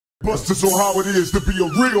Busters on how it is to be a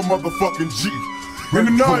real motherfucking G. And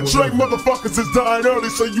the non-Dre motherfuckers is dying early,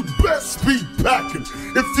 so you best be packing.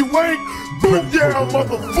 If you ain't, booyah,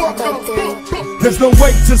 motherfucker. There's no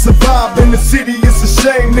way to survive in the city, it's a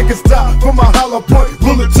shame. Niggas die from a hollow point,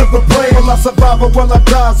 bullet to the brain. Will I survive or will I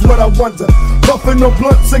die is what I wonder. Puffing no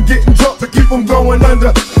blunts and getting drunk to keep them going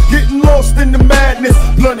under. Getting lost in the madness,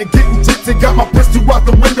 blunt and getting tipsy. Got my pistol out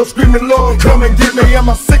the window screaming, Lord, come and get me. Am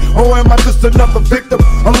I sick or am I just another victim?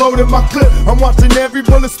 I'm loading my clip, I'm watching every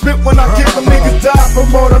bullet spit when I get them. Niggas die from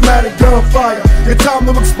automatic gunfire. Your time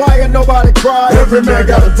to expire, nobody cry. Every man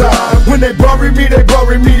gotta die. When they bury me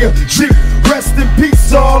a G. Rest in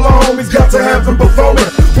peace, all our homies got to heaven before me.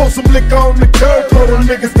 Pour some liquor on the curb for them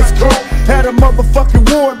niggas that's cold. Had a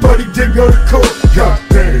motherfucking warrant, but he didn't go to court.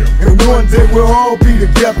 Goddamn. And one day we'll all be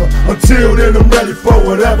together. Until then, I'm ready for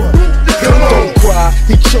whatever. Come on. Don't cry,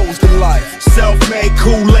 he chose the life. Self-made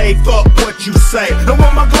Kool-Aid, fuck what you say. And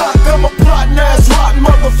when my Glock, I'm a plotting ass rotten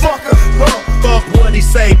motherfucker. Fuck what he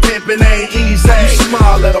say, pimpin' ain't easy. You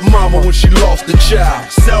smile at a mama when she lost a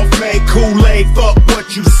child. Self-made Kool-Aid, fuck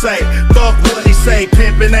what you say. Fuck what he say,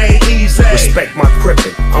 pimpin' ain't easy. Respect my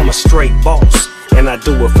crippin', I'm a straight boss, and I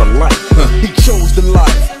do it for life. He chose the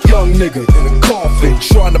life, young nigga in a coffin,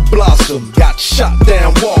 trying to blossom, got shot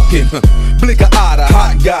down walking. Blink an eye, the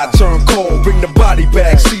hot guy turn cold. Bring the body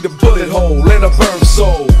back, see the bullet hole and a burned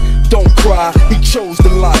soul. Don't cry, he chose the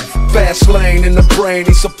life. Fast lane in the brain,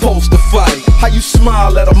 he's supposed to fight. How you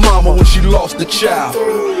smile at a mama when she lost a child?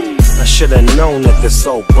 I should've known that this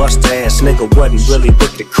old bust ass nigga wasn't really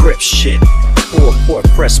with the Crip shit. Pour a port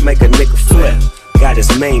press, make a nigga flip. Got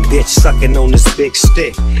his main bitch sucking on this big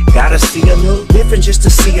stick. Gotta see a little different just to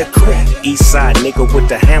see a crack. Eastside nigga with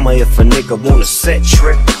the hammer if a nigga want a set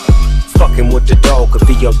trip. Fucking with the dog could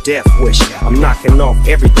be your death wish. I'm knocking off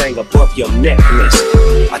everything above your necklace.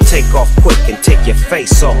 I take off quick and take your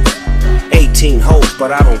face off. 18 hoes,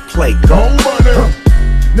 but I don't play golf.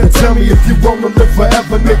 Now tell me if you wanna live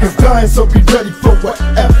forever. Niggas dying, so be ready for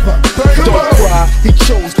whatever. Don't cry, he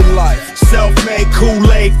chose the life. Self-made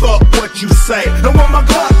Kool-Aid, fuck what you say. And when my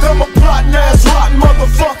Glock, I'm a plotting ass rotten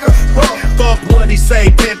motherfucker. Fuck what he say,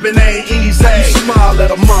 pimpin' ain't easy. You smile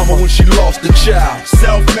at a mama when she lost a child.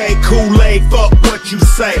 Self-made Kool-Aid, fuck what you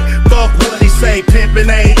say. Fuck what he say, pimpin'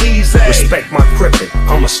 ain't easy. Respect my crippin',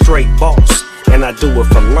 I'm a straight boss, and I do it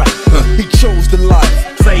for life. He chose the life.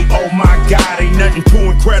 Say, oh my God, ain't nothing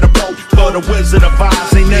too incredible for the Wizard of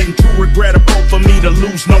Oz. Ain't nothing too regrettable for me to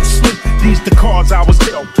lose no sleep. These the cards I was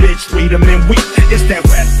dealt, bitch, read them in weak. It's that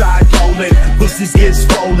west side rolling, pussies get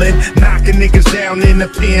swollen. Knocking niggas down in the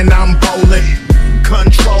pen, I'm bowling.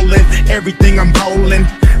 Controlling everything I'm holding.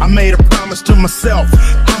 I made a promise to myself,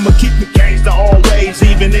 I'ma keep the gangster always,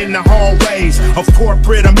 even in the hallways of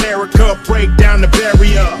corporate America. Break down the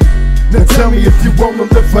barrier. Now tell me if you wanna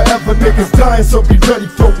live forever. Niggas dying, so be ready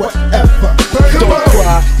for whatever. Don't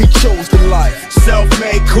cry, he chose the life.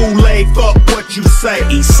 Self-made Kool-Aid, fuck what you say.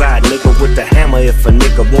 Eastside nigga with the hammer if a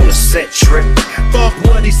nigga want a set trip. Fuck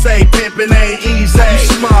what he say, pimpin' ain't easy. You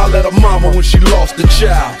smile at a mama when she lost a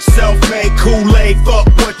child. Self-made Kool-Aid, fuck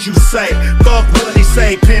what you say. Fuck what he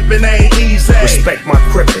say, pimpin' ain't easy. Respect my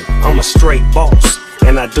crippin', I'm a straight boss,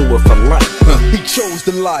 and I do it for life. He chose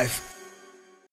the life.